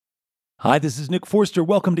Hi, this is Nick Forster.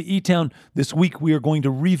 Welcome to E-Town. This week we are going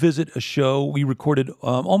to revisit a show we recorded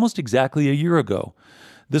almost exactly a year ago.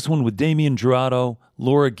 This one with Damien, Jurado,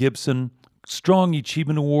 Laura Gibson, Strong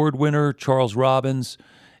Achievement Award winner Charles Robbins,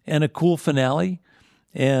 and a cool finale.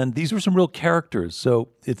 And these were some real characters. So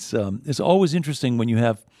it's always interesting when you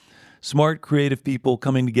have smart, creative people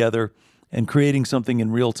coming together and creating something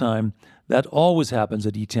in real time. That always happens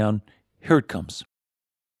at E-Town. Here it comes.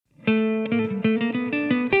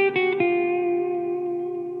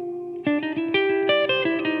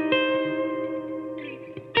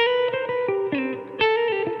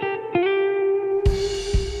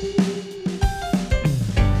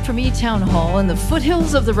 From E-Town Hall in the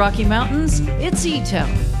foothills of the Rocky Mountains, it's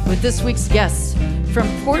E-Town with this week's guests. From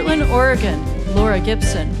Portland, Oregon, Laura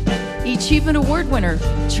Gibson, Achievement Award winner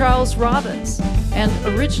Charles Robbins, and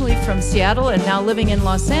originally from Seattle and now living in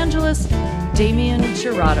Los Angeles, Damien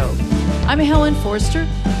Jurado. I'm Helen Forster.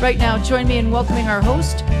 Right now, join me in welcoming our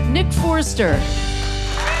host, Nick Forster.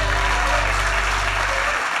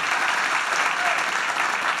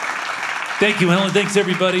 Thank you, Helen. Thanks,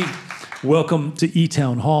 everybody. Welcome to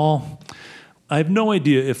E-Town Hall. I have no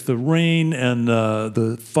idea if the rain and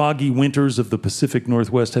the foggy winters of the Pacific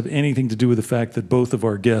Northwest have anything to do with the fact that both of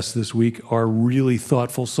our guests this week are really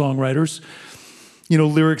thoughtful songwriters. You know,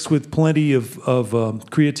 lyrics with plenty of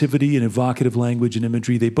creativity and evocative language and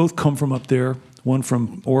imagery. They both come from up there, one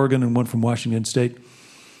from Oregon and one from Washington State.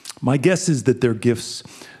 My guess is that their gifts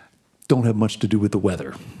don't have much to do with the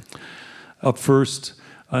weather. Up first,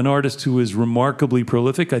 an artist who is remarkably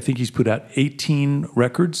prolific. I think he's put out 18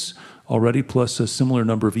 records already, plus a similar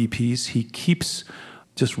number of EPs. He keeps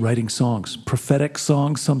just writing songs, prophetic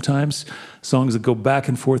songs sometimes, songs that go back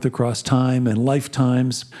and forth across time and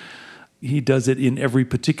lifetimes. He does it in every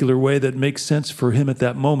particular way that makes sense for him at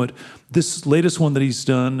that moment. This latest one that he's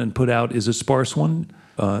done and put out is a sparse one.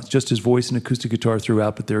 It's just his voice and acoustic guitar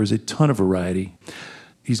throughout, but there is a ton of variety.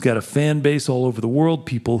 He's got a fan base all over the world,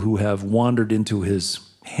 people who have wandered into his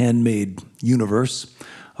handmade universe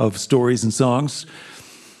of stories and songs.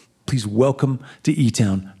 Please welcome to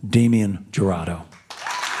E-Town, Damien Jurado.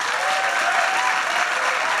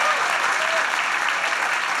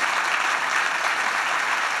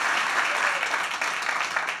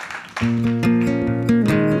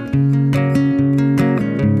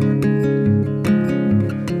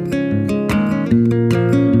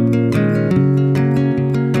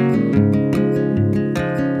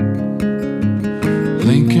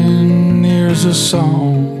 A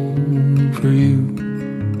song for you.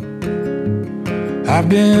 I've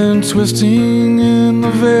been twisting in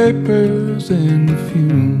the vapors and the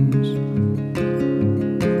fumes.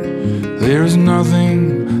 There's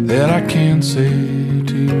nothing that I can say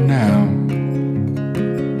to you now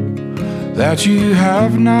that you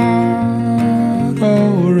have not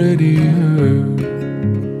already heard.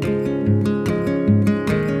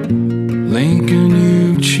 Lincoln,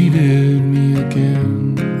 you cheated me again.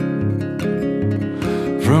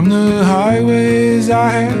 From the highways I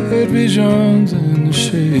had visions in the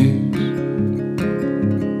shades.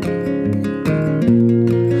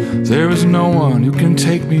 There is no one who can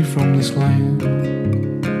take me from this land.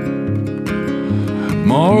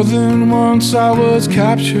 More than once I was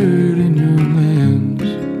captured in your lens.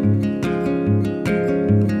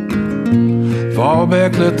 Fall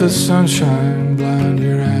back, let the sunshine blind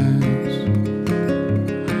your eyes.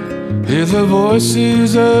 Hear the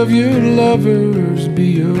voices of your lovers be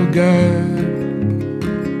your guide.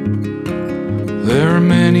 There are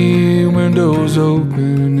many windows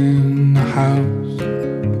open in the house.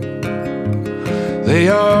 They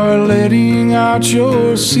are letting out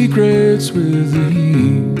your secrets with the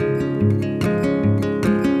heat.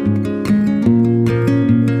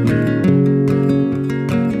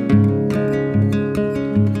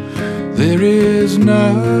 There is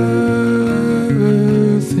nothing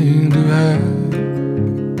to hide.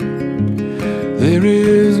 There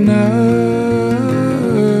is nothing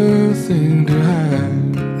to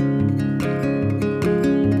hide.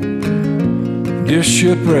 Dear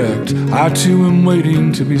shipwrecked, I too am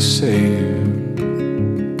waiting to be saved.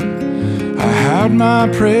 I had my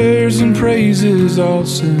prayers and praises all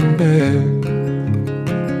sent back.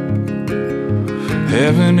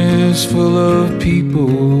 Heaven is full of people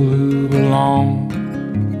who belong.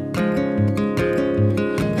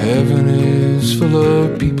 Heaven is full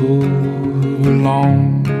of people who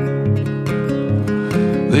belong.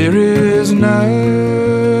 There is nothing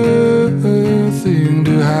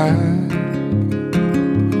to hide.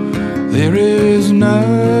 There is nothing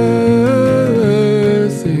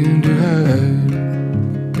to hide.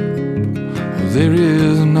 There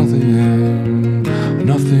is nothing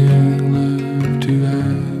left to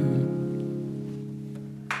hide.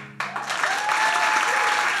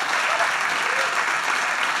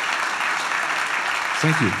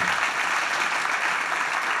 Thank you.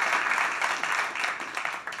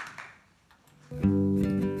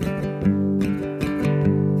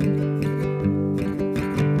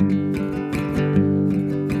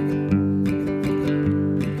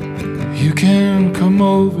 You can come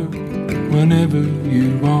over whenever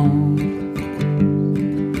you want.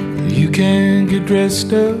 You can get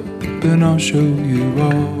dressed up and I'll show you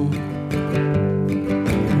all.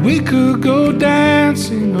 We could go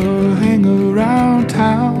dancing or hang around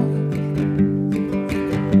town.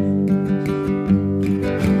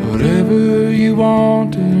 Whatever you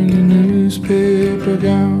want in your newspaper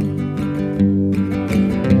gown.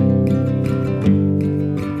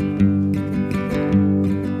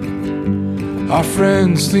 Our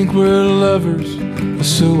friends think we're lovers, or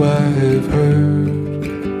so I have heard.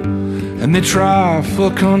 And they try for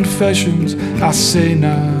confessions, I say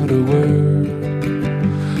not a word.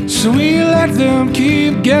 So we let them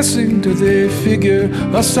keep guessing till they figure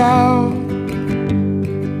us out.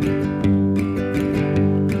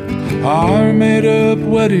 Our made-up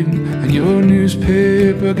wedding and your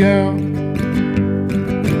newspaper gown.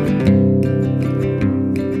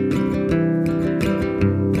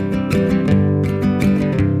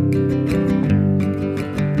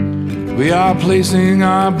 We are placing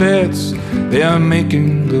our bets, they are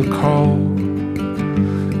making the call.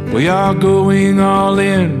 We are going all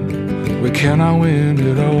in, we cannot win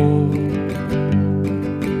it all.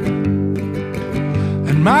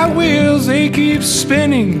 And my wheels, they keep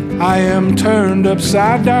spinning, I am turned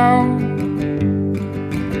upside down.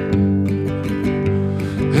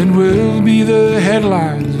 And we'll be the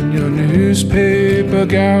headlines in your newspaper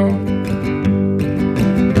gown.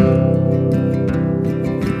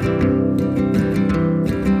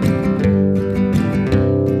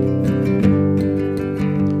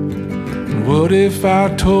 What if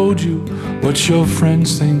I told you what your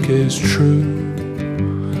friends think is true?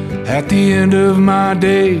 At the end of my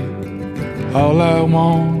day, all I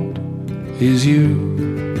want is you.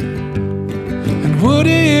 And would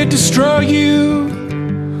it destroy you?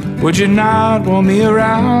 Would you not want me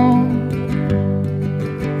around?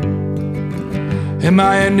 Am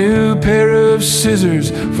I a new pair of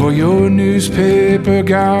scissors for your newspaper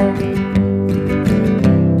gown?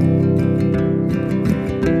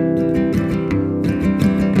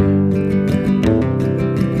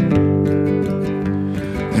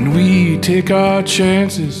 Take our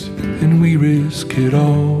chances and we risk it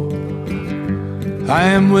all. I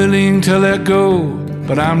am willing to let go,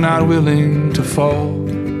 but I'm not willing to fall.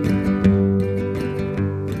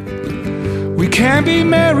 We can't be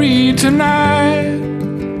married tonight,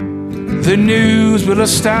 the news will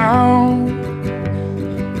astound.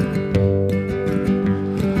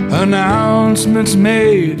 Announcements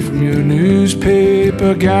made from your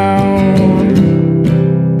newspaper gown.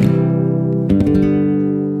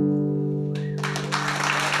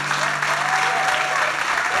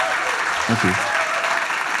 Thank you.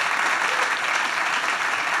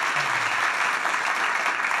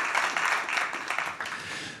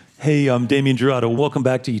 Hey, I'm Damien Jurado. Welcome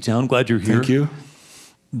back to E-Town. Glad you're here. Thank you.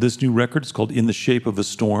 This new record is called In the Shape of a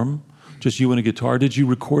Storm. Just you and a guitar. Did you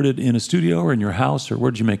record it in a studio or in your house, or where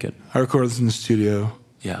did you make it? I recorded this in the studio.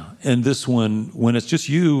 Yeah. And this one, when it's just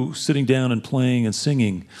you sitting down and playing and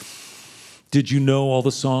singing, did you know all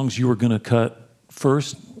the songs you were going to cut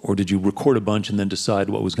first, or did you record a bunch and then decide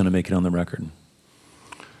what was going to make it on the record?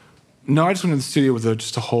 No, I just went to the studio with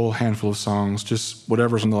just a whole handful of songs. Just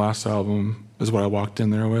whatever's on the last album is what I walked in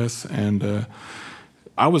there with. And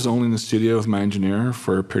I was only in the studio with my engineer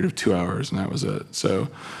for a period of 2 hours, and that was it. So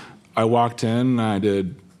I walked in, and I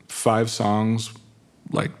did 5 songs,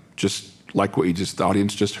 just like what the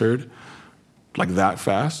audience just heard, like that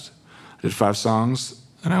fast. I did 5 songs,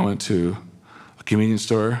 and I went to a convenience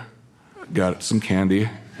store, got some candy.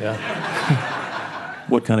 Yeah.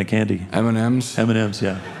 What kind of candy? M&Ms. M&Ms,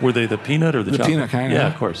 yeah. Were they the peanut or the chocolate? Peanut kind, yeah. Yeah,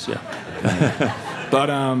 of course, yeah. But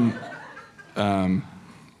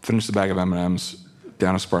finished the bag of M&Ms,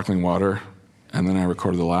 down a sparkling water, and then I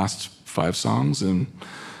recorded the last 5 songs, and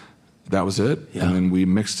that was it. Yeah. And then we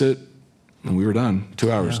mixed it, and we were done.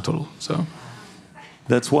 2 hours total. So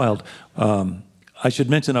that's wild. I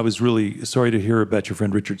should mention I was really sorry to hear about your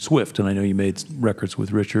friend Richard Swift, and I know you made records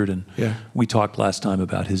with Richard, and we talked last time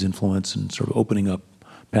about his influence and sort of opening up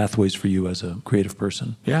pathways for you as a creative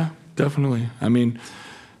person. Yeah, definitely. I mean,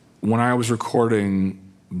 when I was recording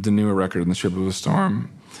the newer record, In the Shape of a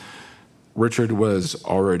Storm, Richard was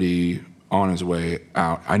already on his way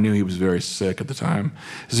out. I knew he was very sick at the time.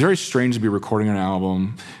 It's very strange to be recording an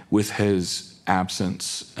album with his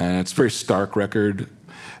absence, and it's a very stark record.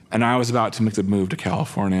 And I was about to make the move to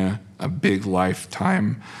California, a big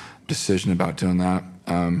lifetime decision about doing that.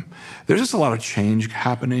 There's just a lot of change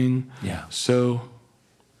happening. Yeah. So,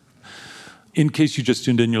 in case you just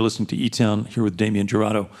tuned in, you're listening to E-Town here with Damien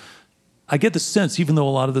Jurado. I get the sense, even though a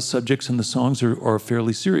lot of the subjects in the songs are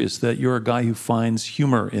fairly serious, that you're a guy who finds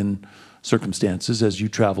humor in circumstances as you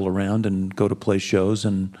travel around and go to play shows.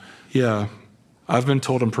 And yeah, I've been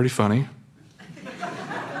told I'm pretty funny.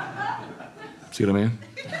 See what I mean?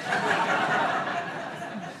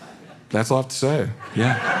 That's all I have to say.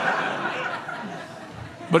 Yeah.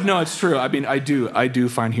 But no, it's true. I mean, I do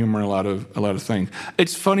find humor in a lot of things.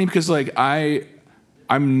 It's funny because like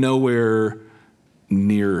I'm nowhere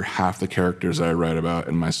near half the characters I write about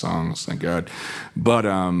in my songs, thank God. But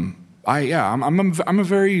I'm a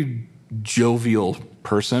very jovial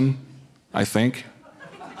person, I think.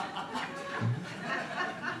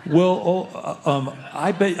 Well,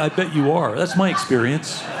 I bet you are. That's my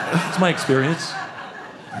experience.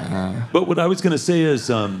 But what I was going to say is,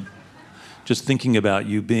 just thinking about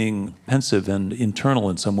you being pensive and internal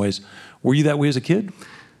in some ways, were you that way as a kid?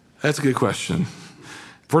 That's a good question.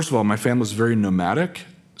 First of all, my family was very nomadic,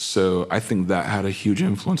 so I think that had a huge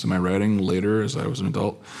influence in my writing later as I was an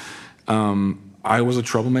adult. I was a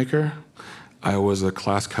troublemaker. I was a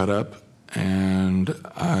class cut-up, and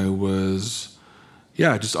I was,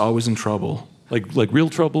 just always in trouble. Like real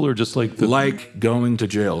trouble, or just like like going to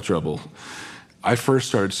jail trouble. I first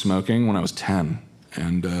started smoking when I was 10,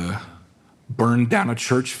 and burned down a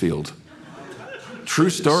church field. True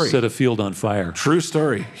story. Set a field on fire. True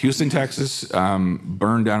story. Houston, Texas,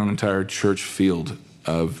 burned down an entire church field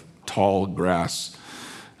of tall grass.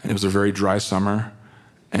 And it was a very dry summer.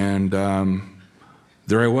 And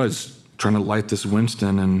there I was, trying to light this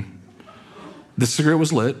Winston, and the cigarette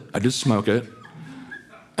was lit. I did smoke it.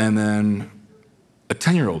 And then a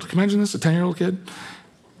 10-year-old, can you imagine this, a 10-year-old kid?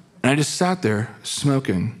 And I just sat there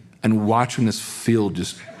smoking and watching this field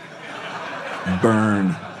just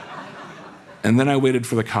burn. And then I waited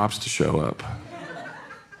for the cops to show up.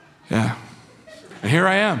 Yeah. And here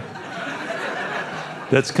I am.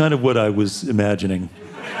 That's kind of what I was imagining.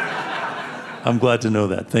 I'm glad to know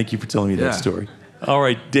that. Thank you for telling me that story. All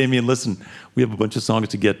right, Damien, listen, we have a bunch of songs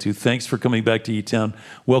to get to. Thanks for coming back to E-Town.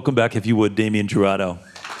 Welcome back, if you would, Damien Jurado.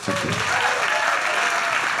 Thank you.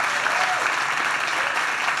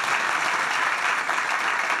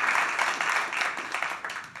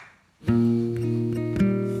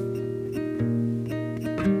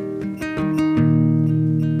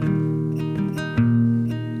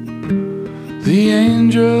 The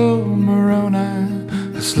angel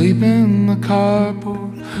Moroni, asleep in the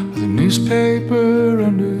cardboard with a newspaper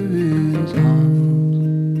under his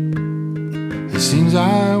arms. It seems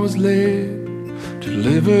I was late to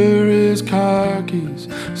deliver his car keys,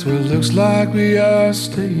 so it looks like we are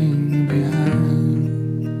staying behind.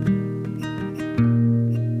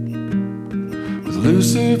 With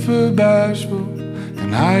Lucifer bashful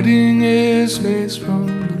and hiding his face from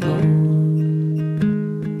the Lord.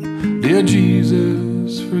 Dear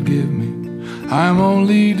Jesus, forgive me, I'm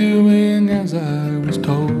only doing as I was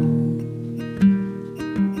told.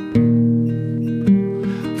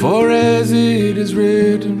 For as it is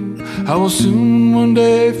written, I will soon one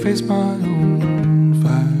day face my own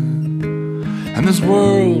fire. And this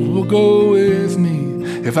world will go with me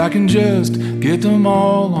if I can just get them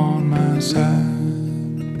all on my side.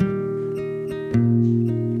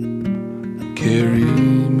 Carry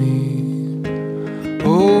me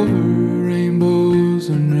over rainbows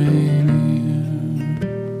and reindeer.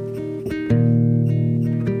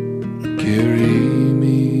 Carry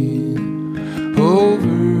me over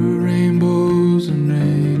rainbows and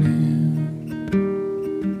reindeer.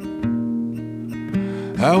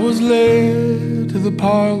 I was led to the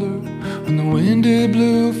parlor when the wind it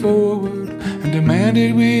blew forward and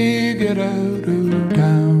demanded we get out of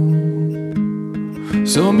town.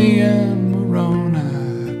 So me and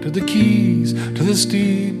Moroni took the keys to the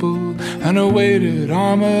steeple and awaited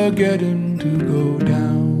Armageddon to go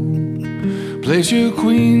down. Place your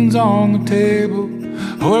queens on the table,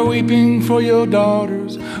 who are weeping for your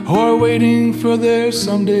daughters, who are waiting for their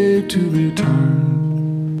someday to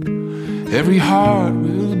return. Every heart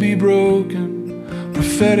will be broken,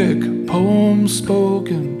 prophetic poems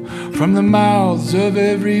spoken from the mouths of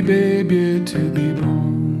every baby to be born.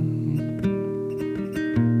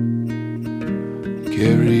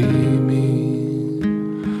 Carry me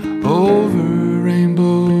over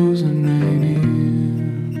rainbows and reindeer.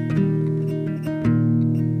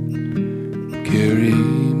 Carry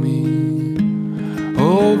me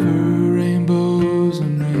over rainbows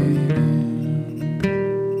and reindeer.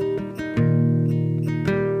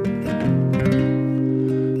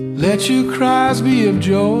 Let your cries be of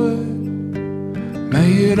joy,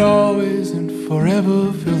 may it always unfold.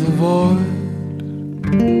 forever fill the void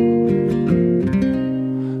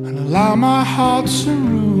and allow my heart some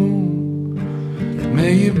room.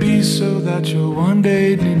 May it be so that you'll one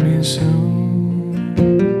day need me soon.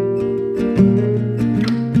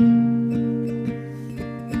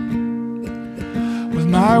 With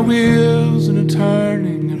my wheels in a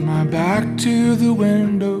turning and my back to the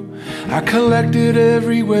window, I collected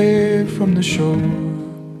every wave from the shore,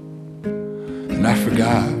 and I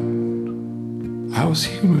forgot I was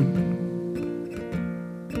human.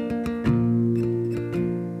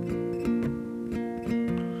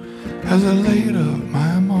 As I laid up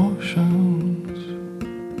my emotions,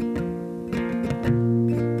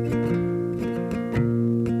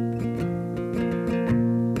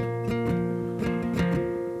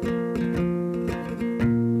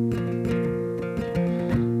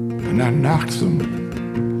 and I knocked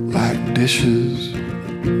them like dishes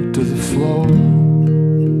to the floor.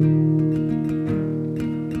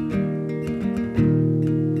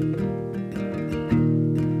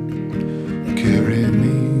 Carry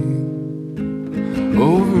me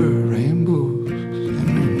over rainbows in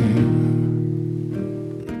the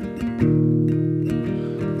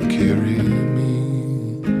air. Carry me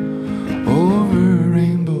over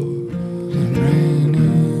rainbows and rain.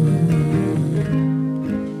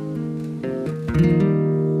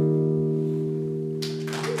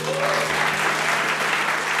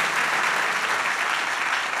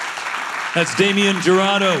 That's Damien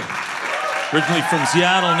Jurado, originally from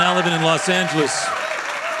Seattle, now living in Los Angeles.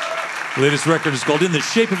 The latest record is called In the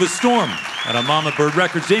Shape of a Storm at on Mama Bird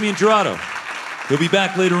Records. Damien Jurado. He'll be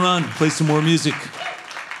back later on, play some more music.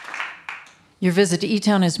 Your visit to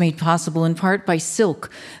E-Town is made possible in part by Silk,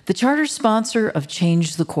 the charter sponsor of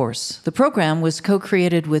Change the Course. The program was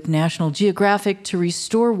co-created with National Geographic to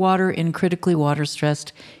restore water in critically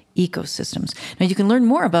water-stressed ecosystems. Now, you can learn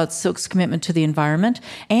more about Silk's commitment to the environment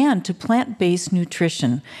and to plant-based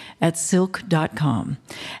nutrition at silk.com.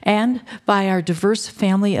 And by our diverse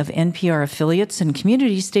family of NPR affiliates and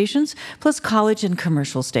community stations, plus college and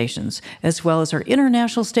commercial stations, as well as our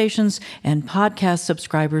international stations and podcast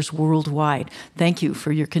subscribers worldwide. Thank you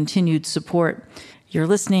for your continued support. You're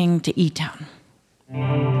listening to E-Town.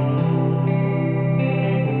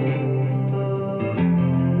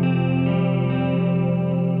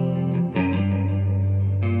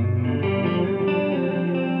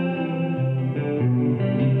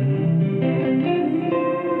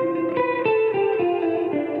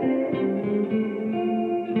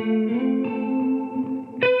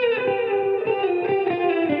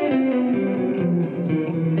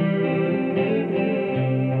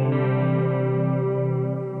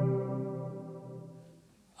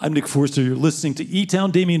 I'm Nick Forster. You're listening to E-Town.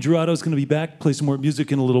 Damien Jurado is going to be back, play some more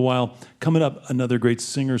music in a little while. Coming up, another great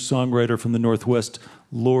singer-songwriter from the Northwest,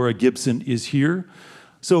 Laura Gibson, is here.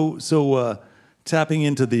 So tapping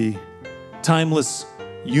into the timeless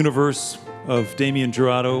universe of Damien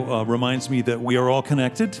Jurado reminds me that we are all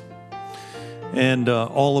connected, and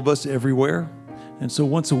all of us everywhere. And so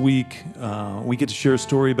once a week, we get to share a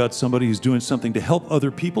story about somebody who's doing something to help other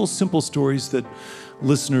people, simple stories that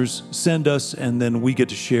listeners send us, and then we get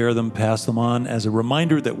to share them, pass them on as a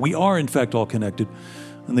reminder that we are, in fact, all connected,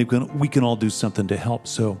 and we can all do something to help.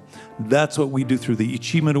 So that's what we do through the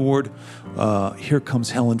Achievement Award. Here comes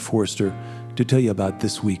Helen Forster to tell you about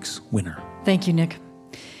this week's winner. Thank you, Nick.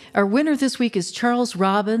 Our winner this week is Charles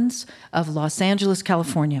Robbins of Los Angeles,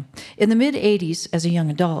 California. In the mid-'80s, as a young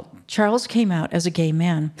adult, Charles came out as a gay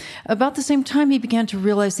man. About the same time, he began to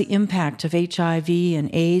realize the impact of HIV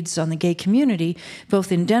and AIDS on the gay community,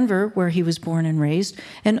 both in Denver, where he was born and raised,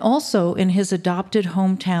 and also in his adopted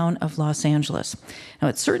hometown of Los Angeles. Now,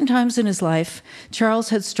 at certain times in his life, Charles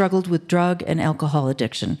had struggled with drug and alcohol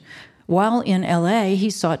addiction. While in LA, he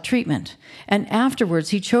sought treatment, and afterwards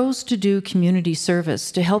he chose to do community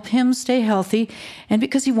service to help him stay healthy and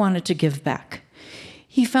because he wanted to give back.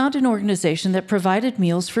 He found an organization that provided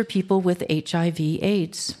meals for people with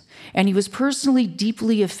HIV/AIDS, and he was personally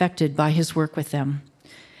deeply affected by his work with them.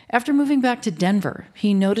 After moving back to Denver,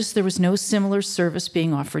 he noticed there was no similar service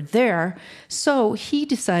being offered there, so he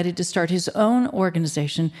decided to start his own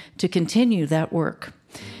organization to continue that work.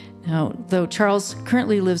 Now, though Charles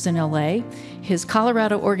currently lives in LA, his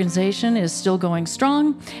Colorado organization is still going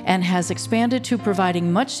strong and has expanded to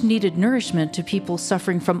providing much-needed nourishment to people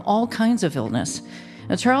suffering from all kinds of illness.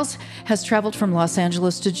 Now, Charles has traveled from Los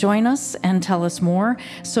Angeles to join us and tell us more,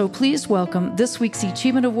 so please welcome this week's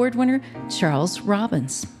Achievement Award winner, Charles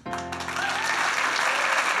Robbins.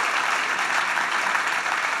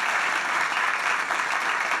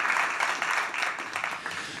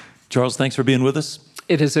 Charles, thanks for being with us.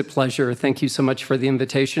 It is a pleasure. Thank you so much for the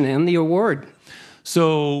invitation and the award.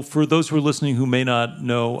 So for those who are listening who may not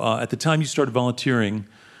know, at the time you started volunteering,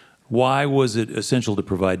 why was it essential to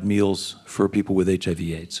provide meals for people with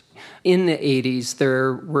HIV/AIDS? In the 80s,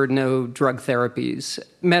 there were no drug therapies.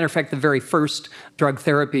 Matter of fact, the very first drug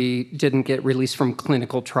therapy didn't get released from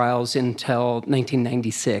clinical trials until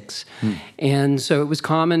 1996. And so it was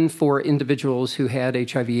common for individuals who had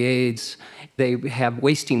HIV/AIDS, they have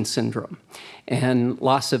wasting syndrome and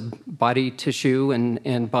loss of body tissue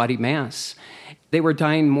and body mass. They were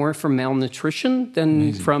dying more from malnutrition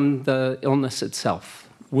than from the illness itself.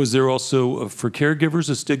 Was there also, for caregivers,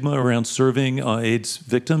 a stigma around serving AIDS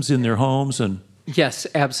victims in their homes? And Yes,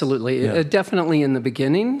 absolutely. Yeah. Definitely in the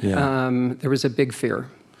beginning, Yeah. there was a big fear.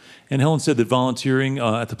 And Helen said that volunteering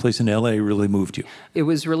at the place in LA really moved you. It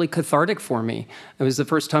was really cathartic for me. It was the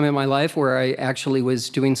first time in my life where I actually was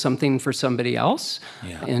doing something for somebody else.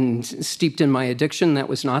 Yeah. And steeped in my addiction, that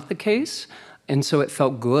was not the case. And so it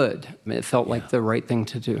felt good. It felt like the right thing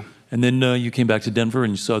to do. And then you came back to Denver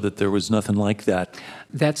and you saw that there was nothing like that.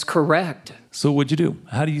 That's correct. So what'd you do?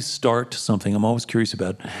 How do you start something? I'm always curious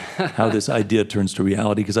about how this idea turns to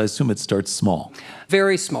reality, because I assume it starts small.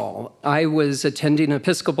 Very small. I was attending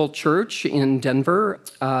Episcopal Church in Denver.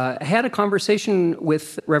 I had a conversation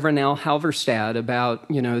with Reverend Al Halverstad about,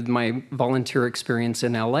 my volunteer experience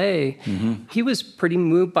in LA. He was pretty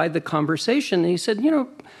moved by the conversation. And he said,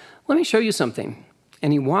 let me show you something.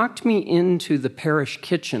 And he walked me into the parish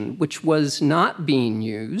kitchen, which was not being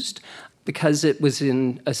used because it was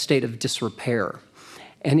in a state of disrepair.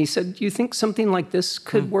 And he said, do you think something like this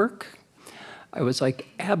could work? I was like,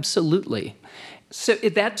 absolutely. So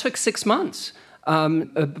that took 6 months.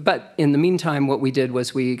 But in the meantime, what we did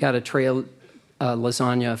was we got a tray of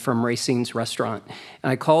lasagna from Racine's restaurant.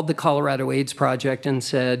 And I called the Colorado AIDS Project and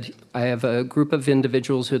said, I have a group of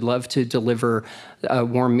individuals who'd love to deliver a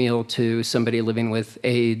warm meal to somebody living with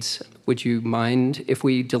AIDS. Would you mind if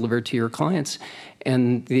we delivered to your clients?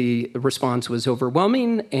 And the response was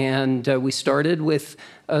overwhelming, and we started with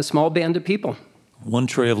a small band of people. One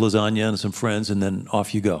tray of lasagna and some friends, and then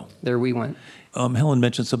off you go. There we went. Helen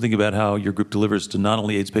mentioned something about how your group delivers to not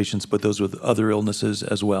only AIDS patients, but those with other illnesses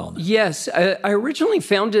as well. Yes. I originally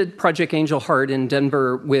founded Project Angel Heart in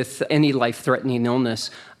Denver with any life-threatening illness,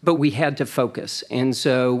 but we had to focus. And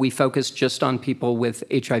so we focused just on people with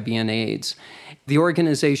HIV and AIDS. The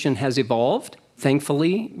organization has evolved.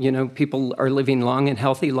 Thankfully, people are living long and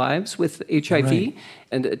healthy lives with HIV. Right.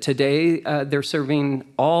 And today, they're serving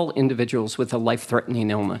all individuals with a life-threatening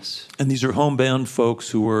illness. And these are homebound folks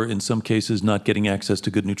who are, in some cases, not getting access to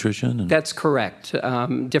good nutrition? That's correct.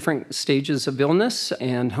 Different stages of illness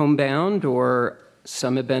and homebound, or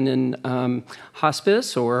some have been in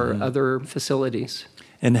hospice or other facilities.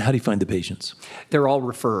 And how do you find the patients? They're all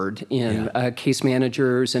referred in. Case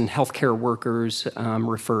managers and healthcare workers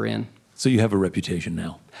refer in. So you have a reputation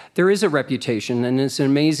now. There is a reputation, and it's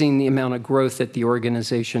amazing the amount of growth that the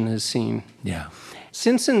organization has seen. Yeah.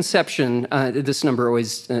 Since inception, this number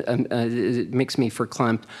always it makes me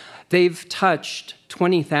verklempt. They've touched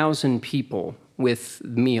 20,000 people with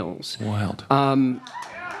meals. Wild.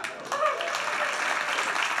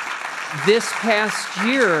 This past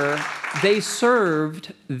year, they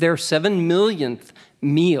served their 7 millionth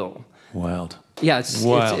meal. Wild. Yeah,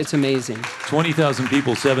 Wild. it's amazing. 20,000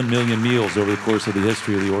 people, 7 million meals over the course of the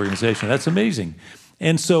history of the organization. That's amazing.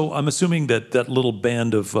 And so I'm assuming that little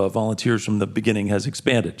band of volunteers from the beginning has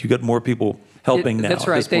expanded. You got more people helping now. That's at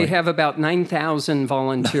right. this They point. have about 9,000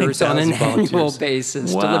 volunteers on an annual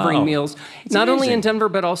basis delivering meals, not only in Denver,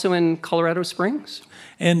 but also in Colorado Springs.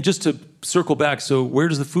 And just to circle back, so where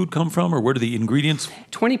does the food come from, or where do the ingredients?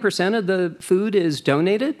 20% of the food is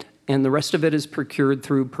donated, and the rest of it is procured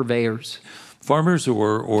through purveyors. Farmers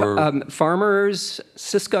or farmers,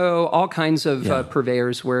 Cisco, all kinds of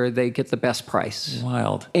purveyors where they get the best price.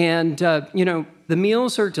 Wild. And, the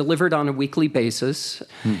meals are delivered on a weekly basis.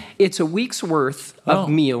 It's a week's worth of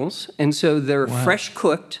meals, and so they're fresh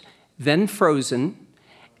cooked, then frozen,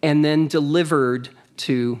 and then delivered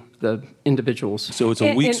to the individuals. So it's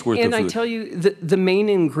a week's worth of food. And I tell you, the main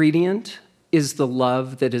ingredient is the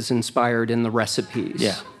love that is inspired in the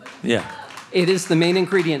recipes. Yeah. It is the main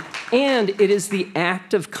ingredient. And it is the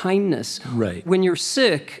act of kindness. Right. When you're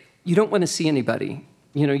sick, you don't want to see anybody.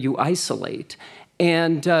 You isolate.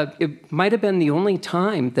 And it might have been the only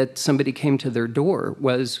time that somebody came to their door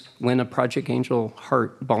was when a Project Angel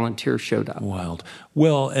Heart volunteer showed up. Wild.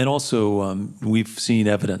 Well, and also we've seen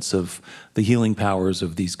evidence of the healing powers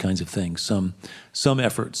of these kinds of things. Some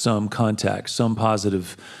effort, some contact, some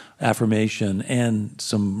positive affirmation, and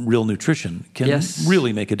some real nutrition can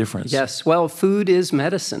really make a difference. Yes. Well, food is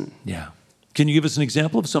medicine. Yeah. Can you give us an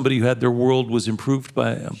example of somebody who had their world was improved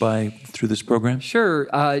by through this program? Sure.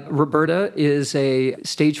 Roberta is a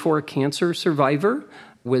stage 4 cancer survivor,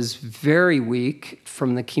 was very weak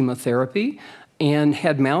from the chemotherapy, and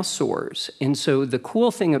had mouth sores. And so the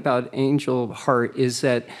cool thing about Angel Heart is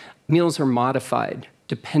that meals are modified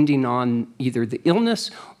depending on either the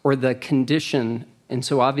illness or the condition. And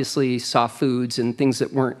so obviously soft foods and things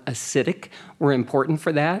that weren't acidic were important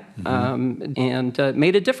for that, and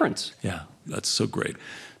made a difference. Yeah, that's so great.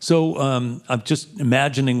 So I'm just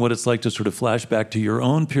imagining what it's like to sort of flash back to your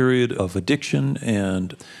own period of addiction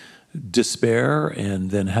and despair,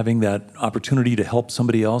 and then having that opportunity to help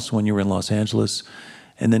somebody else when you were in Los Angeles,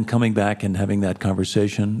 and then coming back and having that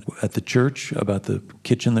conversation at the church about the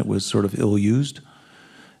kitchen that was sort of ill-used.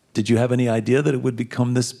 Did you have any idea that it would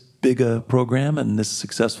become this big a program and this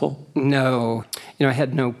successful? No. I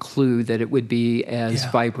had no clue that it would be as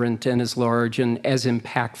vibrant and as large and as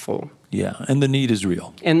impactful. Yeah, and the need is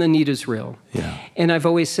real. And the need is real. Yeah. And I've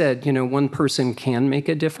always said, one person can make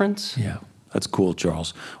a difference. Yeah. That's cool,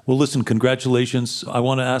 Charles. Well, listen, congratulations. I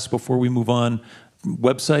want to ask before we move on,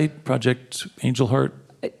 website, Project Angel Heart?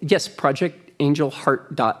 Yes,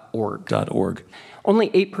 projectangelheart.org. .org. Only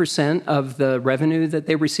 8% of the revenue that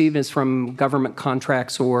they receive is from government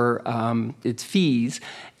contracts or its fees.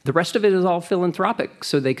 The rest of it is all philanthropic,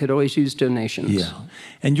 so they could always use donations. Yeah.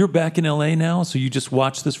 And you're back in L.A. now, so you just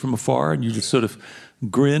watch this from afar and you just sort of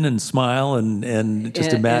grin and smile and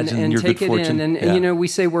just imagine your good fortune. And we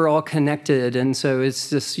say we're all connected, and so it's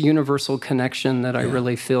this universal connection that I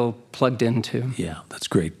really feel plugged into. Yeah, that's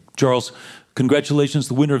great. Charles, congratulations.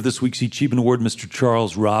 The winner of this week's Achievement Award, Mr.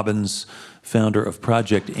 Charles Robbins, founder of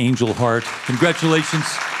Project Angel Heart. Congratulations.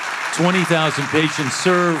 20,000 patients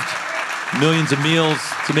served, millions of meals.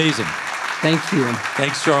 It's amazing. Thank you.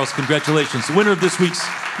 Thanks, Charles. Congratulations. The winner of this week's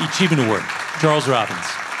Achievement Award, Charles Robbins.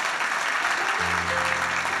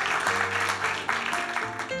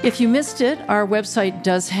 If you missed it, our website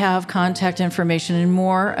does have contact information and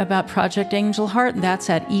more about Project Angel Heart. That's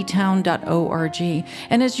at etown.org.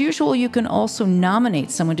 And as usual, you can also nominate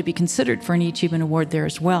someone to be considered for an Achievement Award there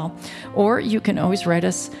as well. Or you can always write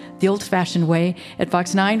us the old-fashioned way at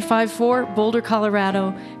Box 954, Boulder,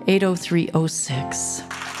 Colorado, 80306.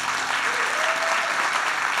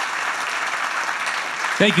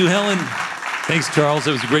 Thank you, Helen. Thanks, Charles.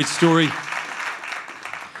 That was a great story.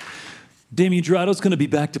 Damien Jurado's going to be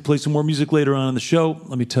back to play some more music later on in the show.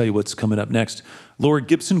 Let me tell you what's coming up next. Laura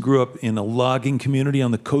Gibson grew up in a logging community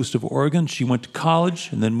on the coast of Oregon. She went to college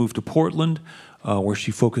and then moved to Portland, where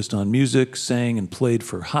she focused on music, sang and played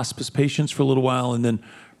for hospice patients for a little while, and then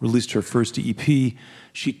released her first EP.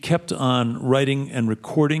 She kept on writing and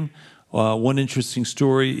recording. One interesting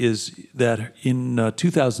story is that in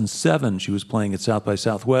 2007, she was playing at South by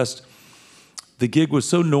Southwest. The gig was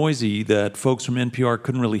so noisy that folks from NPR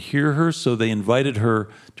couldn't really hear her, so they invited her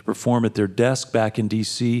to perform at their desk back in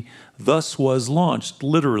D.C. Thus was launched,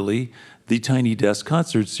 literally, the Tiny Desk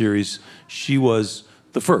Concert Series. She was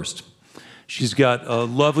the first. She's got a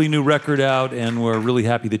lovely new record out, and we're really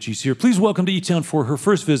happy that she's here. Please welcome to E-Town for her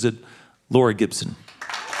first visit, Laura Gibson.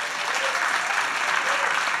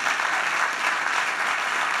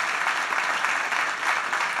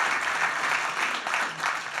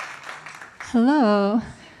 Hello.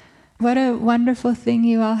 What a wonderful thing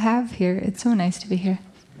you all have here. It's so nice to be here.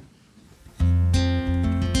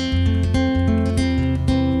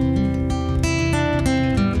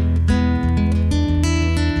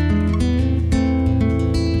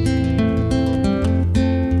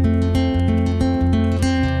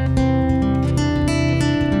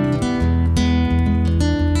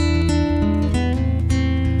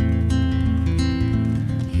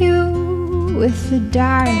 You with the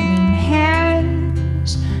diamond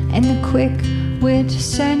hands and the quick-wit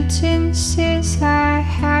sentences. I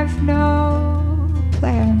have no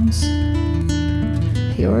plans.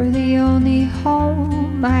 You're the only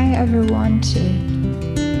home I ever wanted.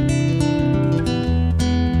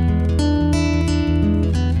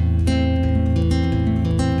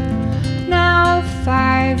 Now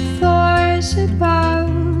 5 floors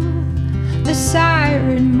above the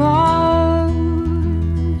siren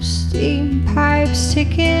moans, steam pipes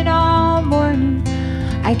ticking all morning.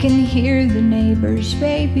 I can hear the neighbors'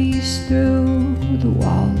 babies through the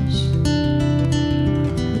walls.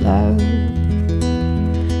 Love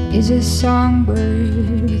is a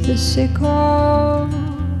songbird with a sickle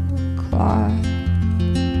claw.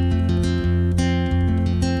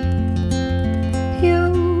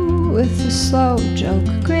 You with a slow joke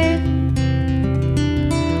grin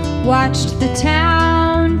watched the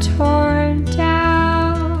town torn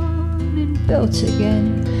down and built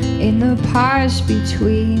again in the pause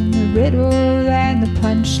between the riddle and the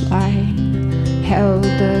punchline. Held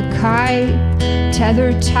the kite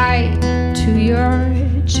tethered tight to your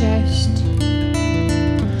chest.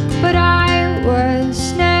 But I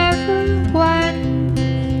was never one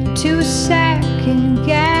to second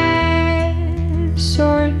guess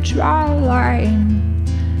or draw a line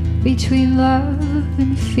between love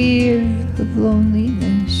and fear of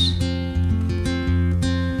loneliness.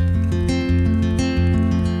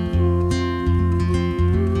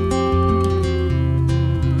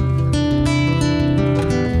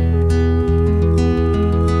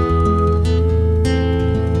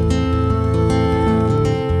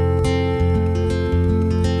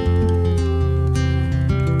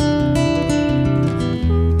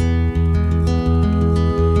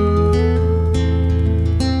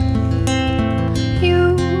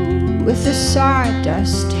 With a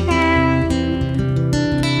sawdust hand,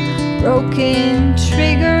 broken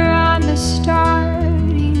trigger on the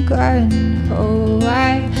starting gun. Oh,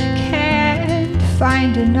 I can't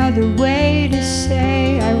find another way to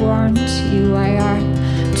say I want you. I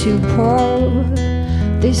ought to pull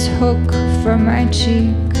this hook from my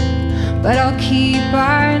cheek, but I'll keep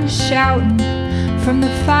on shouting from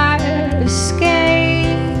the fire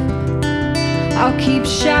escape. I'll keep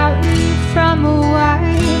shouting from a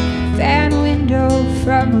wide fan window,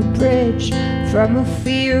 from a bridge, from a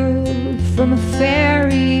field, from a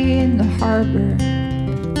ferry in the harbor,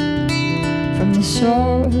 from the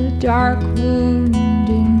soul, dark wound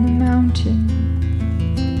in the mountain.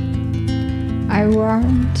 I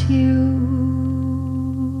want you.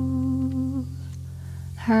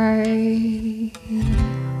 I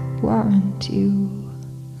want you.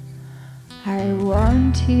 I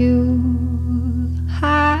want you.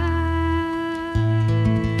 I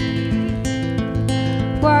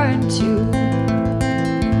want you.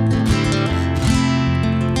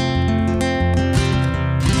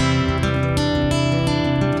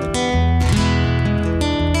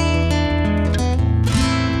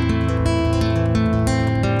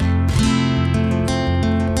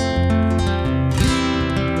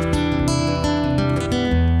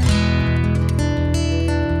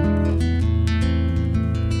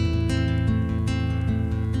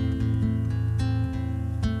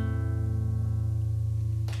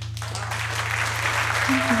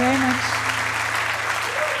 Thank you very much.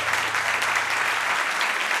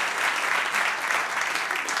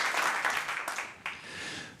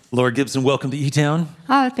 Laura Gibson, welcome to E-Town.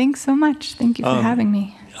 Oh, thanks so much. Thank you for having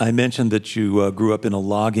me. I mentioned that you grew up in a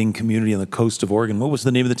logging community on the coast of Oregon. What was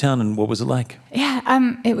the name of the town and what was it like? Yeah,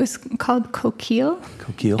 it was called Coquille.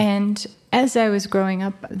 Coquille. And as I was growing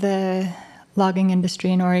up, the logging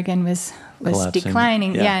industry in Oregon was Collapsing.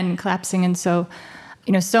 declining, Yeah. and collapsing. And so,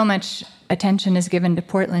 so much attention is given to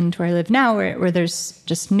Portland, where I live now, where there's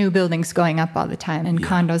just new buildings going up all the time and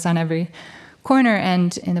condos on every corner.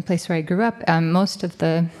 And in the place where I grew up, most of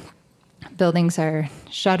the buildings are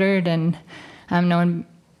shuttered, and no one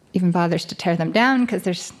even bothers to tear them down because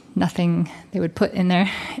there's nothing they would put in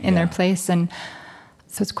their place. And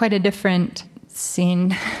so it's quite a different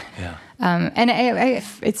scene. Yeah. And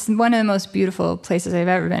it's one of the most beautiful places I've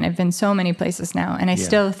ever been. I've been so many places now, and I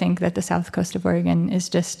still think that the south coast of Oregon is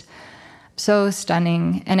just so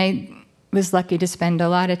stunning. And I was lucky to spend a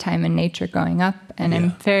lot of time in nature growing up, and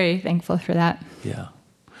I'm very thankful for that. Yeah.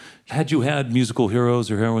 Had you had musical heroes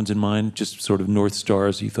or heroines in mind, just sort of North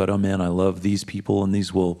Stars? You thought, oh man, I love these people and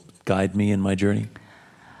these will guide me in my journey?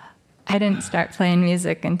 I didn't start playing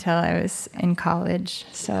music until I was in college.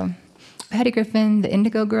 So Patty Griffin, the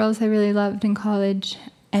Indigo Girls I really loved in college.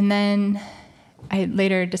 And then I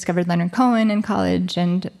later discovered Leonard Cohen in college,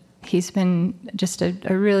 and he's been just a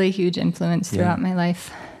really huge influence throughout my life.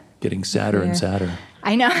 Getting sadder and sadder.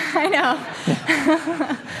 I know.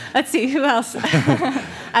 Let's see, who else?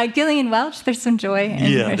 Gillian Welch, there's some joy in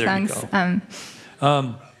her songs. You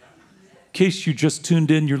go. In case you just tuned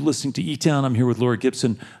in, you're listening to E-Town. I'm here with Laura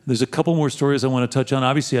Gibson. There's a couple more stories I want to touch on.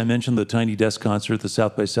 Obviously, I mentioned the Tiny Desk concert at the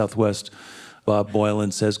South by Southwest. Bob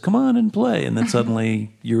Boylan says, come on and play. And then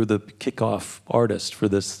suddenly you're the kickoff artist for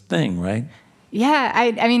this thing, right? Yeah,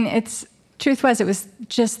 I mean, truth was, it was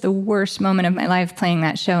just the worst moment of my life playing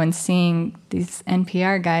that show and seeing these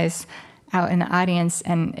NPR guys out in the audience,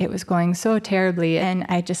 and it was going so terribly. And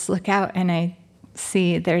I just look out and I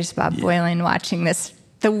see there's Bob Boylan watching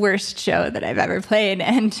the worst show that I've ever played.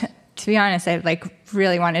 And to be honest, I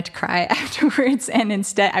really wanted to cry afterwards. And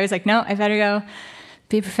instead I was like, no, I better go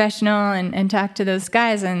be professional and talk to those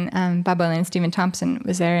guys. And Bob Boylan and Stephen Thompson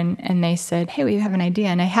was there, and they said, hey, we have an idea.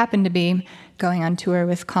 And I happened to be going on tour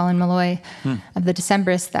with Colin Malloy of the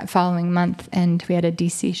Decemberists that following month, and we had a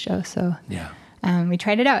DC show. So we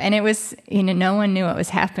tried it out, and it was, no one knew what was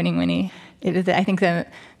happening when I think the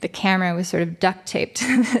camera was sort of duct taped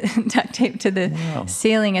to the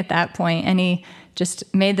ceiling at that point, and he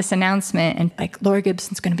just made this announcement, and like, Laura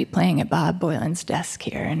Gibson's going to be playing at Bob Boilen's desk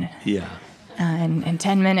here, and in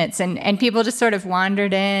 10 minutes, and people just sort of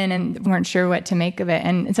wandered in and weren't sure what to make of it,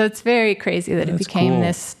 and so it's very crazy that it became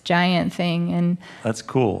this giant thing. And that's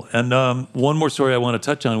cool. And one more story I want to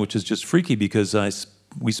touch on, which is just freaky, because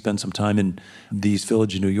we spent some time in the East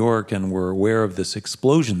Village of New York, and were aware of this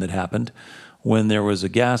explosion that happened when there was a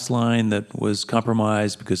gas line that was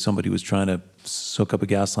compromised because somebody was trying to hook up a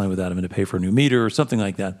gas line without having to pay for a new meter or something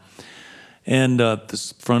like that. And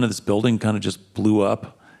the front of this building kind of just blew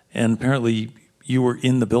up. And apparently you were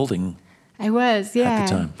in the building. I was, yeah. At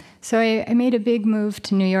the time. So I made a big move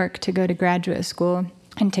to New York to go to graduate school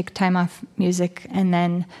and take time off music. And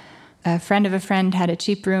then a friend of a friend had a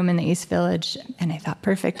cheap room in the East Village. And I thought,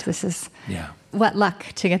 perfect, this is what luck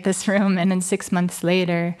to get this room. And then 6 months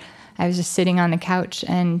later, I was just sitting on the couch,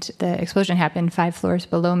 and the explosion happened 5 floors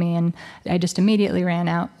below me. And I just immediately ran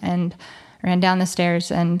out and ran down the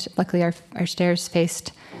stairs. And luckily our stairs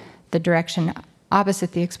faced the direction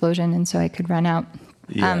opposite the explosion, and so I could run out.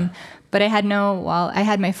 But I had I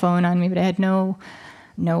had my phone on me, but I had no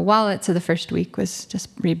wallet. So the first week was just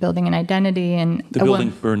rebuilding an identity. And the building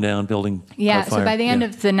burned down. Building caught fire. So by the end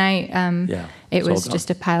of the night, it was just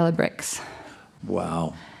a pile of bricks.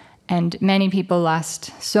 Wow. And many people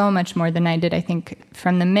lost so much more than I did. I think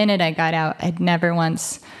from the minute I got out, I'd never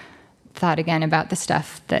once thought again about the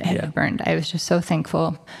stuff that had burned. I was just so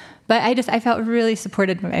thankful. But I felt really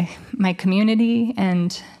supported by my community,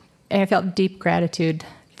 and I felt deep gratitude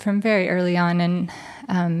from very early on. And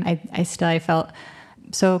I felt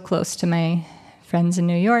so close to my friends in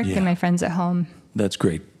New York and my friends at home. That's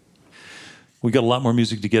great. We got a lot more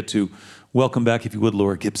music to get to. Welcome back, if you would,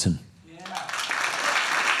 Laura Gibson.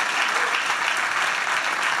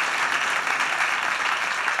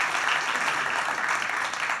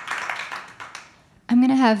 I'm going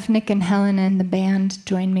to have Nick and Helen and the band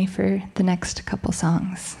join me for the next couple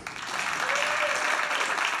songs.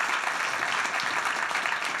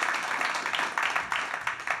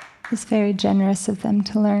 It's very generous of them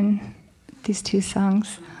to learn these 2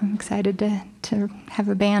 songs. I'm excited to have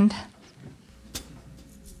a band.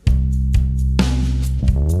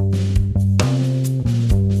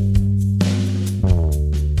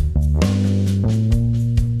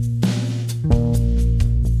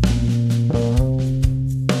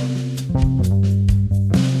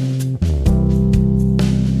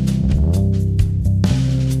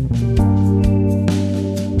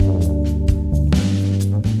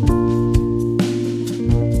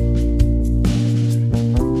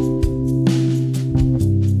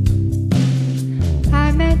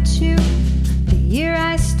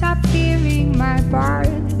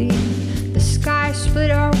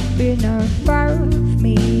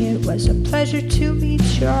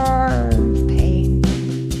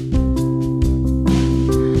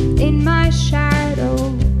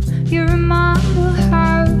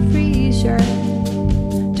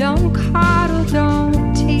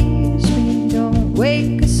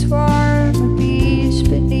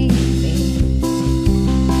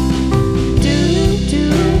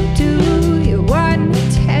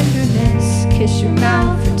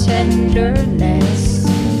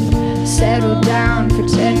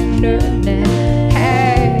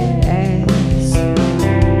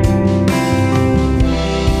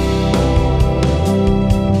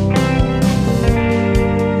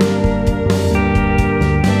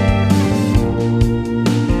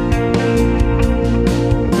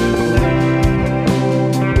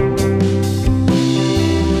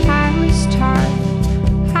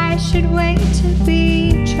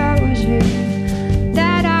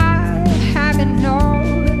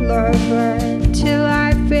 Till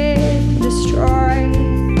I've been destroyed.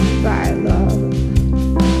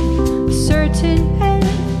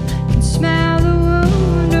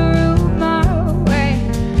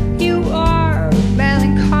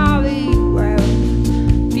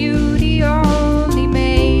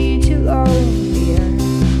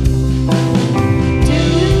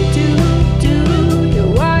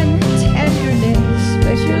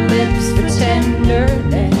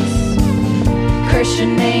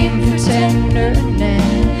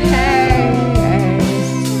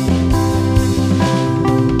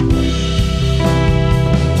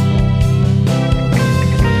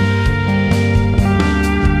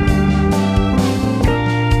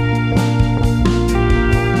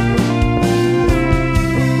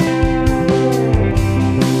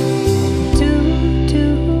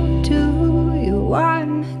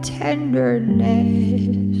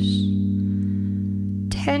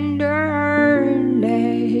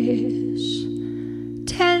 tenderness,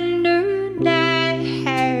 tenderness.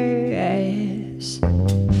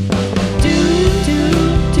 Do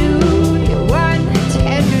you want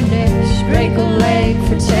tenderness? Break a leg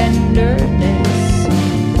for tenderness,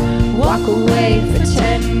 walk away for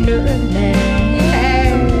tenderness.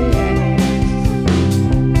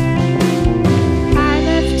 I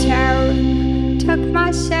left town, took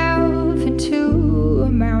myself into a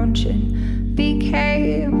mountain,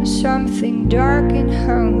 became something dark and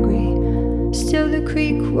hungry. Still the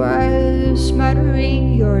creek was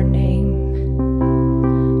muttering your name.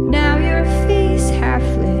 Now your face half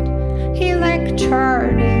lit,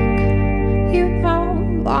 electronic. You no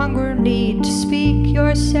longer need to speak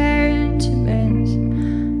your sentiments.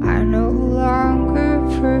 I no longer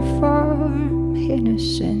perform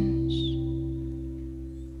innocence.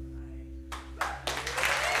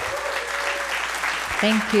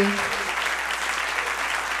 Thank you.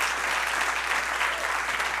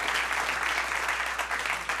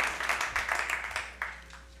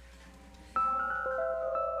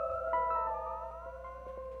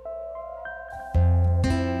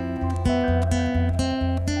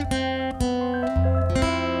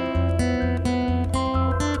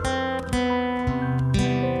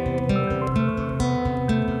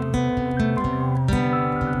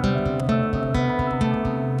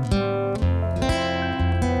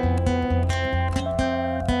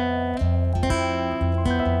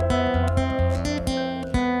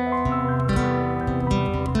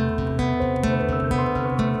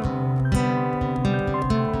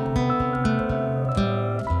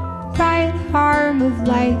 Of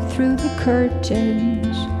light through the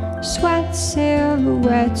curtains, sweat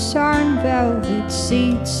silhouettes on velvet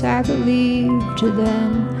seats. I believed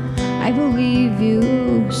then, I believe you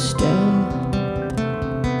still.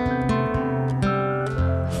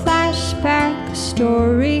 Flashback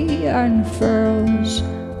story unfurls.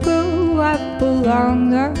 Grew up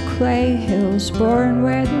along the clay hills, born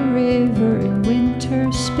where the river in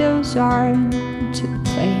winter spills onto the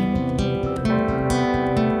plain.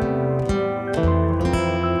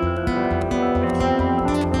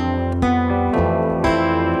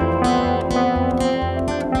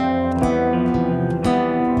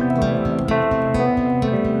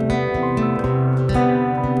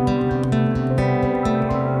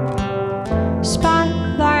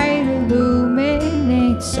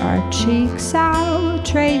 Cheeks out,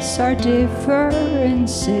 trace our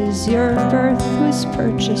differences. Your birth was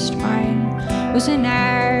purchased, mine was an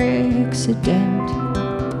accident.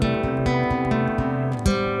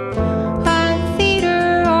 A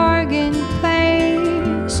theater organ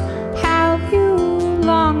plays how you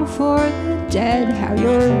long for the dead, how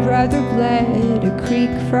your brother bled a creek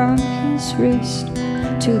from his wrist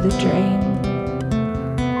to the drain.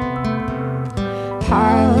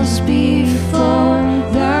 Pause before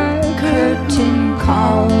the curtain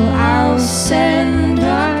call. I'll send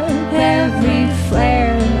up every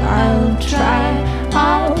flare. I'll try,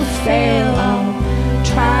 I'll fail, I'll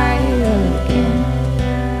try again.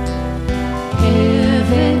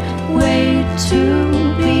 Pivot, wait to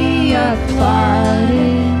be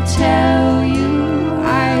applauded. Tell you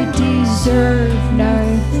I deserve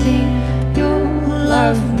nothing. You'll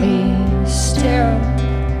love me still.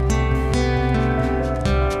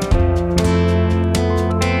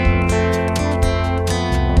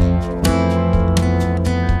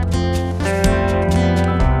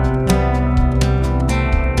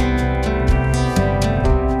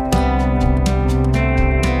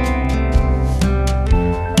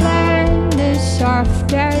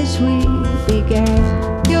 As we began,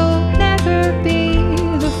 you'll never be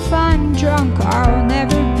the fun drunk. I'll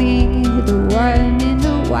never be the one in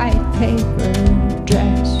the white paper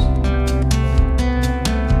dress.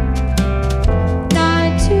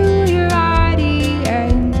 Not to your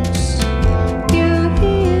audience.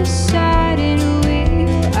 Beauty is suddenly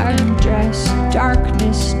undressed.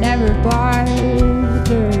 Darkness never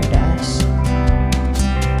bothered us.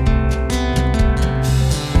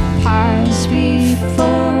 Pause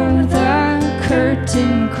before the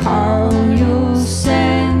curtain call. You'll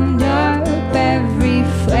send up every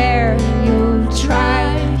flare. You'll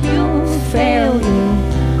try, you'll fail,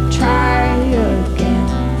 you'll try again.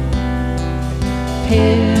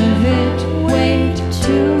 Pivot, wait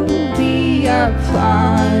to be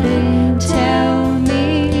applauded. Tell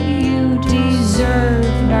me you deserve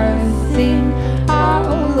nothing.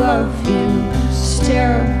 I'll love you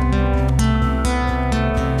still.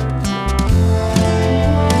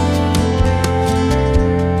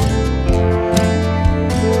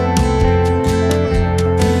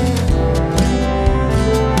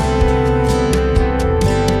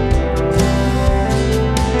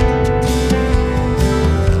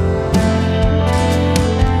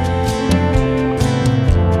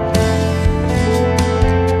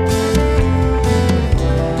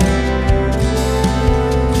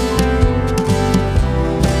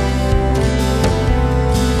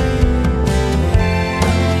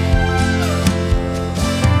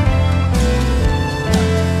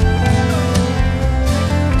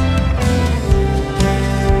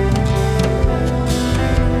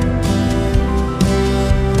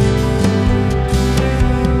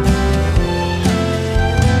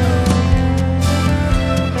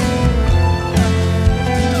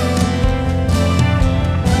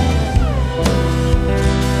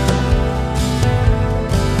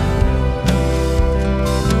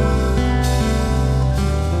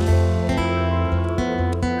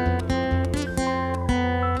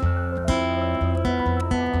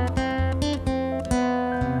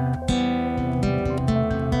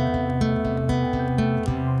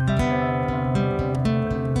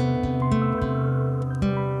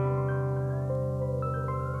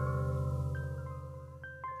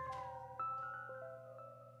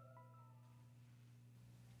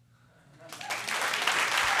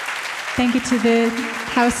 Thank you to the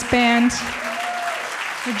house band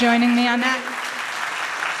for joining me on that.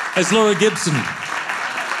 That's Laura Gibson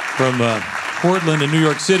from Portland and New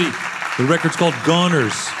York City. The record's called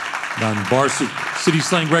Goners on Bar City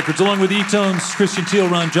Slang Records, along with E-Tones, Christian Teal,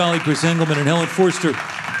 Ron Jolly, Chris Engelman, and Helen Forster,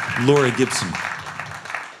 Laura Gibson.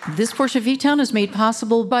 This portion of E-Town is made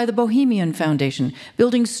possible by the Bohemian Foundation,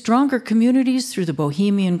 building stronger communities through the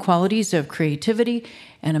bohemian qualities of creativity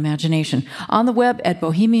and imagination. On the web at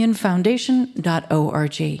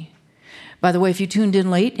bohemianfoundation.org. By the way, if you tuned in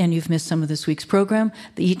late and you've missed some of this week's program,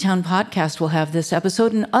 the E-Town podcast will have this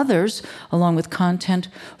episode and others, along with content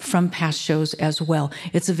from past shows as well.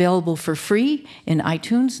 It's available for free in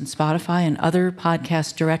iTunes and Spotify and other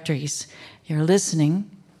podcast directories. You're listening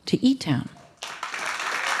to E-Town.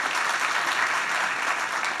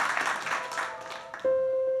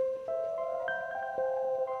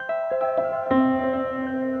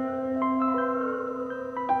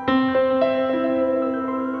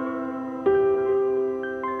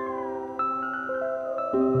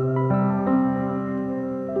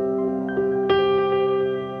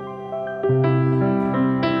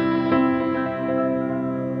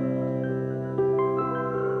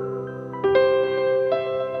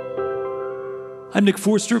 I'm Nick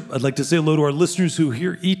Forster. I'd like to say hello to our listeners who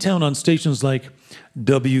hear E-Town on stations like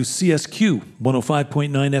WCSQ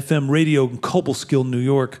 105.9 FM radio in Cobleskill, New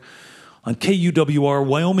York, on KUWR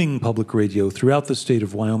Wyoming Public Radio throughout the state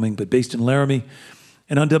of Wyoming, but based in Laramie,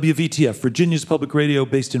 and on WVTF, Virginia's public radio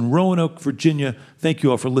based in Roanoke, Virginia. Thank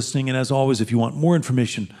you all for listening. And as always, if you want more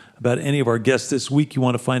information about any of our guests this week, you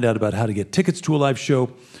want to find out about how to get tickets to a live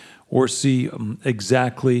show or see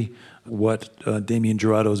exactly what Damien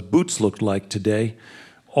Jurado's boots looked like today.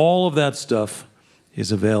 All of that stuff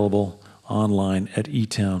is available online at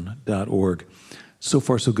etown.org. So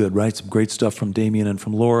far, so good, right? Some great stuff from Damien and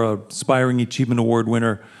from Laura, Aspiring Achievement Award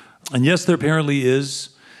winner. And yes, there apparently is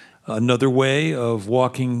another way of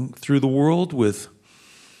walking through the world with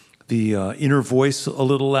the inner voice a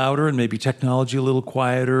little louder and maybe technology a little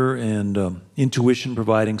quieter and intuition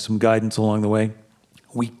providing some guidance along the way.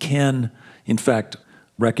 We can, in fact,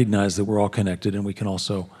 recognize that we're all connected, and we can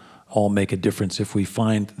also all make a difference if we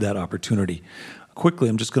find that opportunity. Quickly,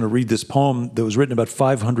 I'm just going to read this poem that was written about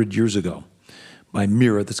 500 years ago by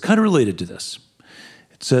Mira that's kind of related to this.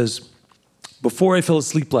 It says, "Before I fell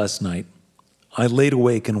asleep last night, I laid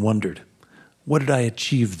awake and wondered, what did I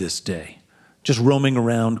achieve this day? Just roaming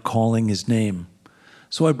around calling his name.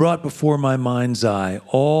 So I brought before my mind's eye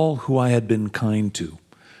all who I had been kind to,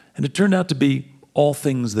 and it turned out to be all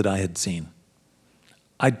things that I had seen.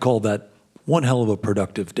 I'd call that one hell of a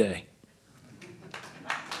productive day."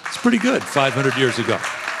 It's pretty good, 500 years ago.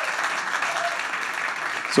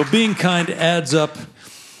 So being kind adds up.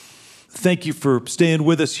 Thank you for staying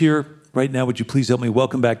with us here. Right now, would you please help me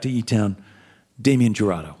welcome back to E-Town, Damien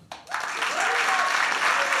Jurado.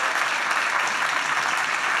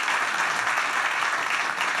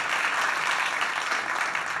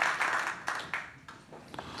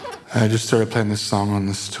 I just started playing this song on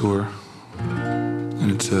this tour,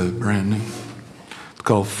 and it's brand new. It's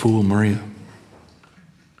called Fool Maria.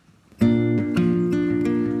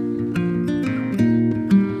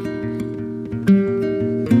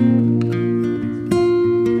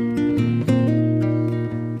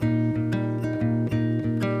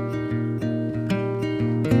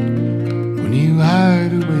 When you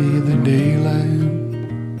hide away the daylight,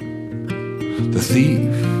 the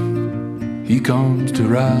thief, he comes to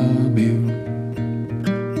rob you.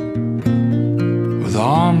 With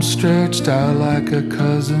arms stretched out like a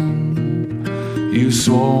cousin you've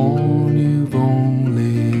sworn you've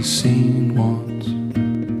only seen once.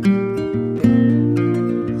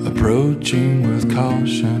 Approaching with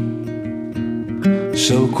caution,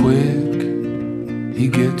 so quick he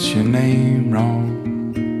gets your name wrong.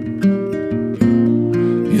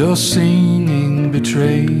 Your singing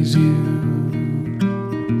betrays you,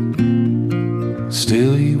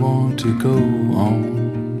 still you want to go on.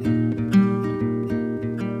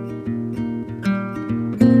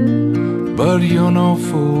 But you're no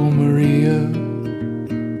fool, Maria,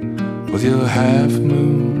 with your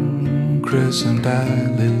half-moon crescent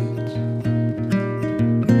eyelids,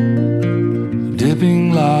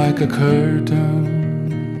 dipping like a curtain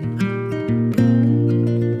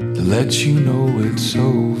that lets you know it's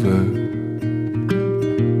over.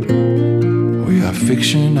 We are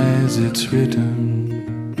fiction as it's written,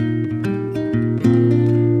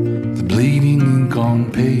 the bleeding ink on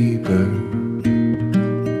paper,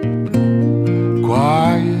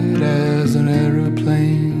 quiet as an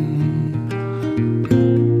aeroplane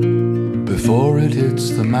before it hits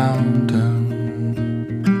the mountain.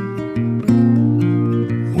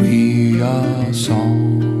 We our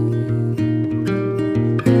song.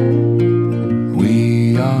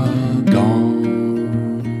 We are gone.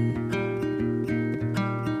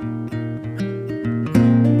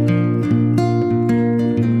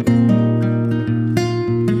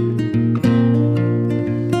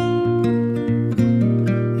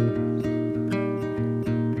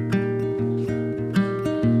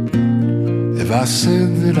 If I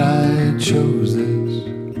said that I chose this,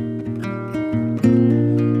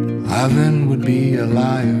 I then would be a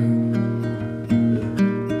liar.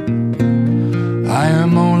 I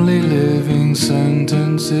am only living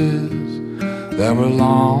sentences that were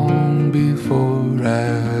long before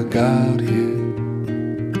I got here.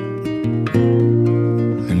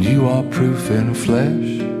 And you are proof in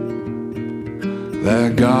flesh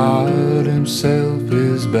that God Himself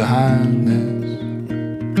is behind this.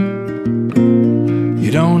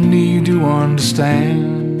 You don't need to understand,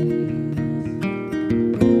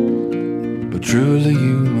 but truly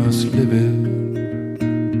you must live it.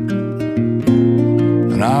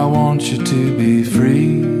 And I want you to be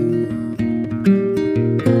free.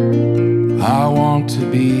 I want to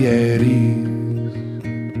be at ease,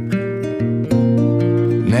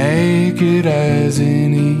 naked as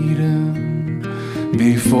in Eden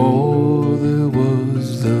before there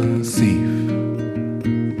was the thief.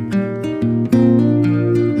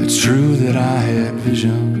 It's true that I had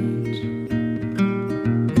visions.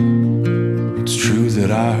 It's true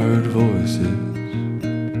that I heard voices.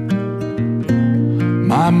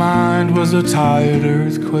 My mind was a tired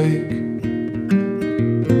earthquake,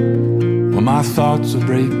 while my thoughts were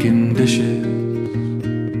breaking dishes,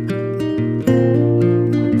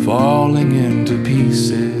 falling into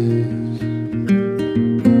pieces,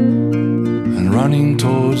 and running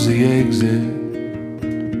towards the exit.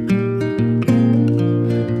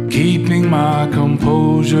 Keeping my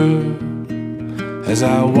composure as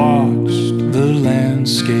I watched the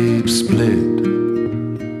landscape split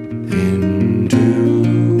in two.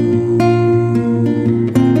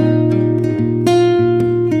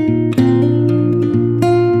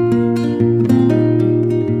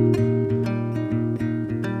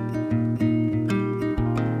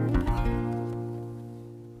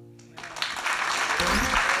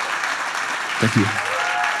 Thank you.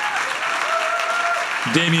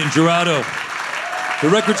 Damien, Jurado. The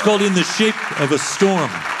record's called In the Shape of a Storm,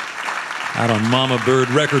 out on Mama Bird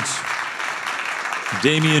Records.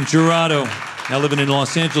 Damien, Jurado, now living in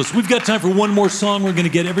Los Angeles. We've got time for one more song. We're going to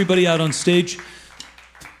get everybody out on stage.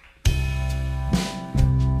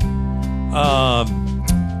 I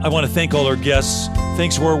want to thank all our guests.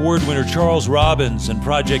 Thanks to our award winner, Charles Robbins, and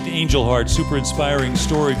Project Angel Heart. Super inspiring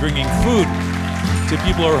story, bringing food to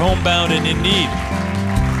people who are homebound and in need.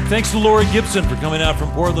 Thanks to Laura Gibson for coming out from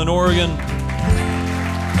Portland, Oregon.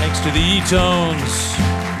 Thanks to the E-Tones,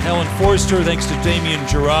 Helen Forster. Thanks to Damien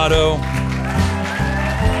Jurado.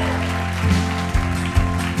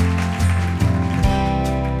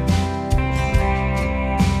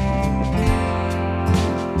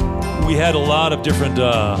 We had a lot of different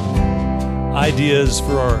ideas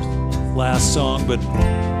for our last song, but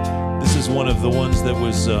this is one of the ones that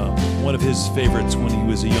was one of his favorites when he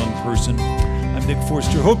was a young person. I'm Nick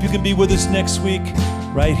Forster. Hope you can be with us next week,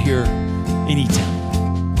 right here in E-Town.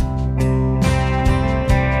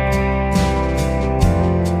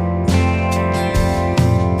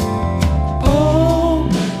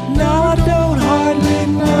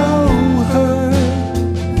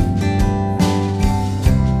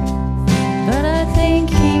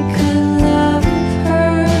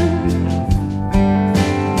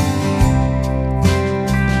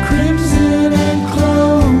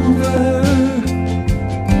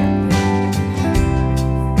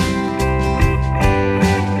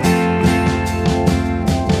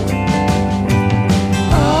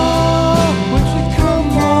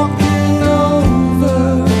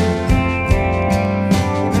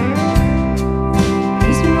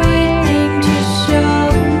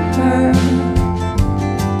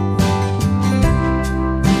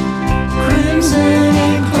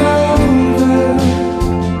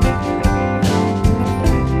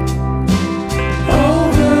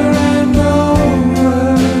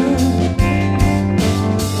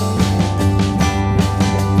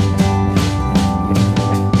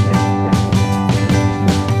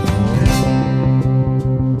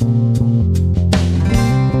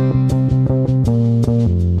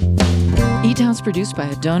 Produced by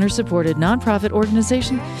a donor-supported nonprofit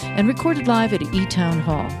organization and recorded live at E-Town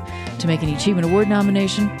Hall. To make an Achievement Award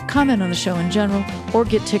nomination, comment on the show in general, or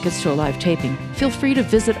get tickets to a live taping, feel free to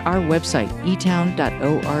visit our website,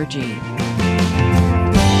 etown.org.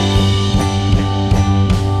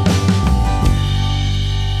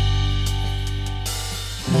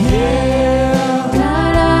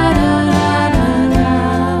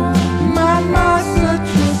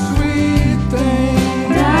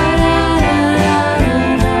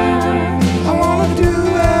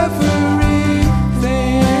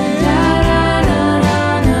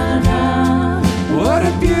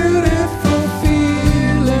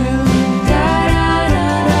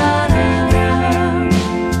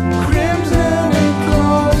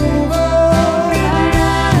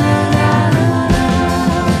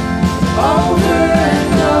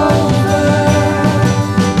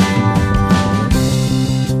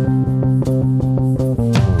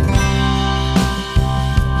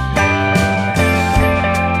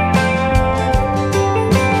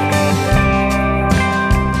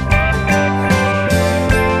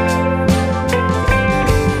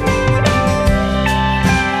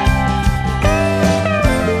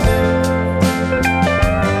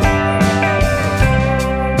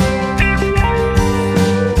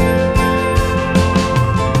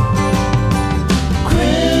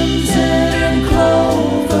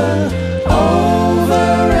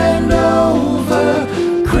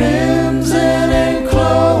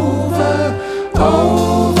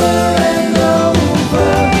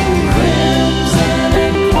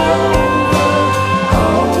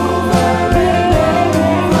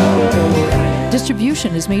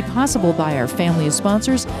 is made possible by our family of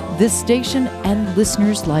sponsors, this station, and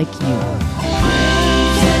listeners like you.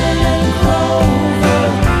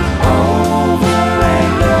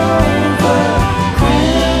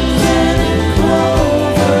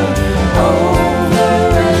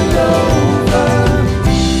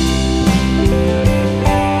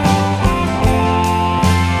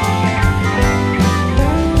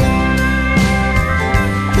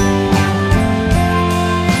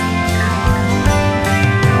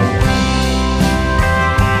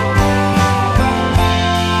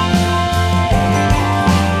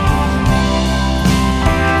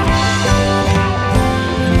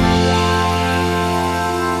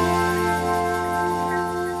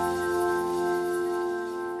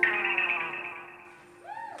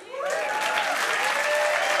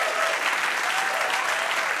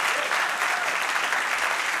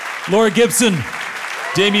 Laura Gibson,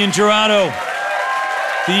 Damien Jurado,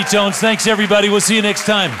 the E-Tones. Thanks, everybody. We'll see you next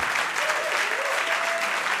time.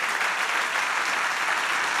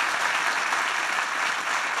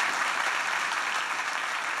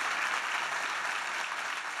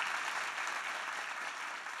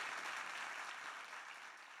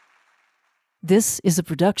 This is a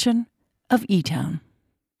production of E-Town.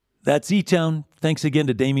 That's E-Town. Thanks again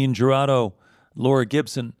to Damien Jurado, Laura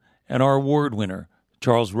Gibson, and our award winner,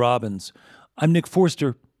 Charles Robbins. I'm Nick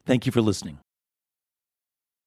Forster. Thank you for listening.